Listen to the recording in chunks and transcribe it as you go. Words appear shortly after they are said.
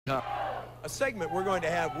A segment we're going to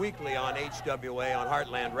have weekly on HWA on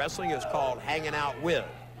Heartland Wrestling is called Hanging Out With.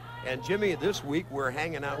 And Jimmy, this week we're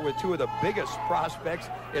hanging out with two of the biggest prospects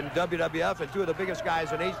in WWF and two of the biggest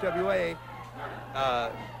guys in HWA,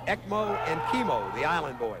 Ekmo and Kimo, the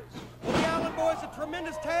Island Boys. Well, the Island Boys, a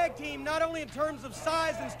tremendous tag team, not only in terms of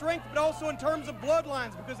size and strength, but also in terms of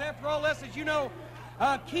bloodlines, because after all, Les, as you know,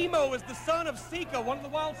 Kimo is the son of Sika, one of the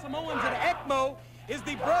Wild Samoans, and Ekmo is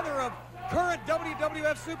the brother of current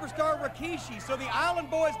WWF superstar Rikishi. So the Island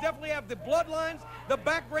Boys definitely have the bloodlines, the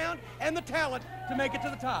background, and the talent to make it to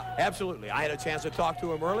the top. Absolutely. I had a chance to talk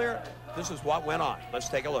to him earlier. This is what went on. Let's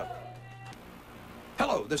take a look.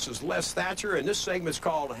 Hello, this is Les Thatcher, and this segment's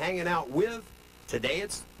called Hanging Out With. Today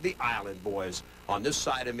it's the Island Boys. On this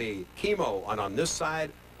side of me, Kimo, and on this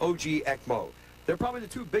side, OG Ekmo. They're probably the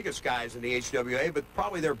two biggest guys in the HWA, but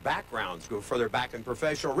probably their backgrounds go further back in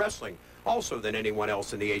professional wrestling also than anyone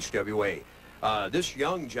else in the HWA. This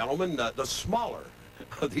young gentleman, the smaller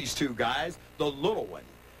of these two guys, the little one,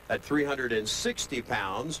 at 360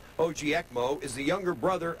 pounds, OG Ekmo is the younger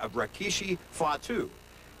brother of Rikishi Fatu.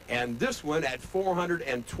 And this one at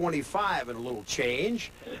 425 and a little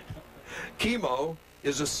change, Kimo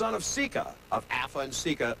is the son of Sika, of Afa and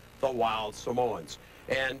Sika, the Wild Samoans.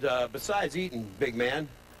 And besides eating, big man,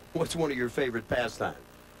 what's one of your favorite pastimes?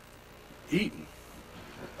 Eating.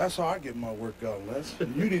 That's how I get my workout, Les.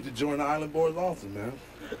 You need to join the Island Boys often, man.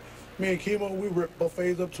 Me and Kimo, we rip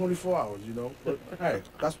buffets up 24 hours, you know. But, hey,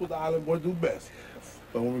 that's what the Island Boys do best.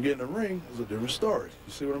 But when we get in the ring, it's a different story.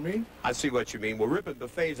 You see what I mean? I see what you mean. Well, ripping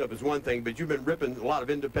buffets up is one thing, but you've been ripping a lot of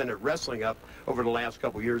independent wrestling up over the last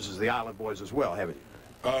couple of years as the Island Boys as well, haven't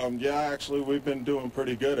you? Yeah, actually, we've been doing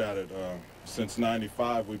pretty good at it. Since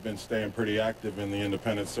 '95, we've been staying pretty active in the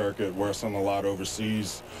independent circuit, wrestling a lot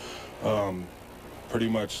overseas, pretty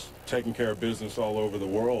much taking care of business all over the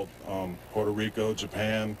world, Puerto Rico,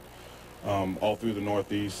 Japan, all through the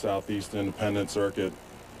Northeast, Southeast independent circuit,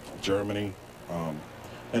 Germany,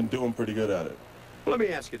 and doing pretty good at it. Well, let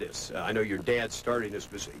me ask you this. I know your dad's starting this.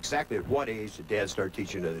 Exactly at what age did Dad start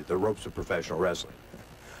teaching the ropes of professional wrestling?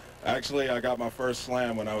 Actually, I got my first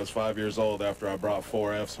slam when I was 5 years old after I brought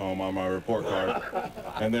 4 Fs home on my report card.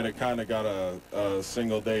 And then it kind of got a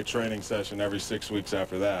single-day training session every 6 weeks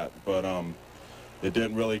after that. But it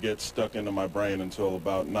didn't really get stuck into my brain until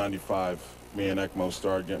about '95. Me and Ekmo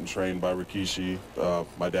started getting trained by Rikishi.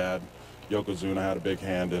 My dad, Yokozuna, had a big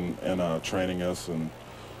hand in training us. And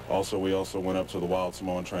we also went up to the Wild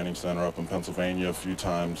Samoan Training Center up in Pennsylvania a few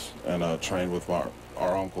times and trained with our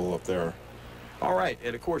uncle up there. All right,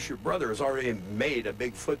 and of course your brother has already made a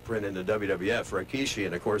big footprint in the WWF, Rikishi,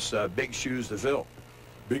 and of course big shoes to fill.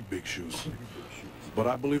 Big shoes. But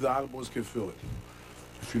I believe the Island Boys can fill it,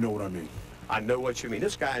 if you know what I mean. I know what you mean.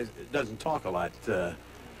 This guy doesn't talk a lot,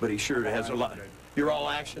 but he sure has a lot. You're all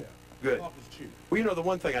action? Good. Well, you know, the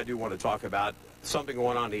one thing I do want to talk about, something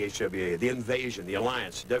going on in the HWA, the invasion, the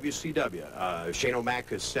alliance, WCW. Shane O'Mac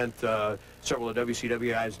has sent several of the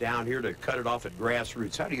WCW guys down here to cut it off at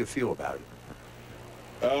grassroots. How do you feel about it?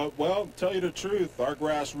 Well, to tell you the truth, our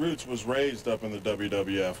grassroots was raised up in the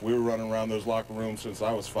WWF. We were running around those locker rooms since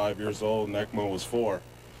I was 5 years old and Ekmo was 4.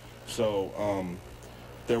 So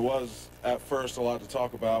there was, at first, a lot to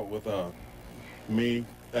talk about with me,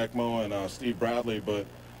 Ekmo, and Steve Bradley, but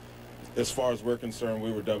as far as we're concerned,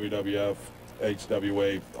 we were WWF,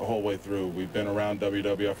 HWA the whole way through. We've been around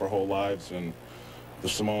WWF our whole lives, and the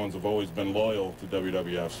Samoans have always been loyal to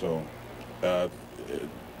WWF, so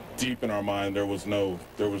deep in our mind, there was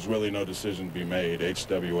really no decision to be made.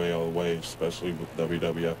 HWA all the way, especially with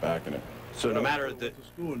WWF backing it. So no matter the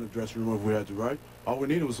school in the dressing room if we had to, right? All we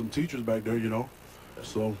needed was some teachers back there, you know.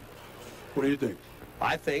 So, what do you think?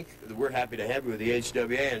 I think that we're happy to have you with the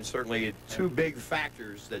HWA, and certainly two big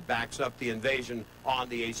factors that backs up the invasion on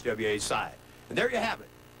the HWA side. And there you have it,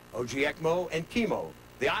 OG Ekmo and Kimo,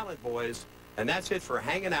 the Island Boys, and that's it for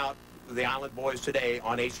hanging out with the Island Boys today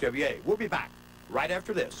on HWA. We'll be back right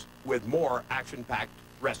after this with more action-packed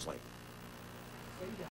wrestling.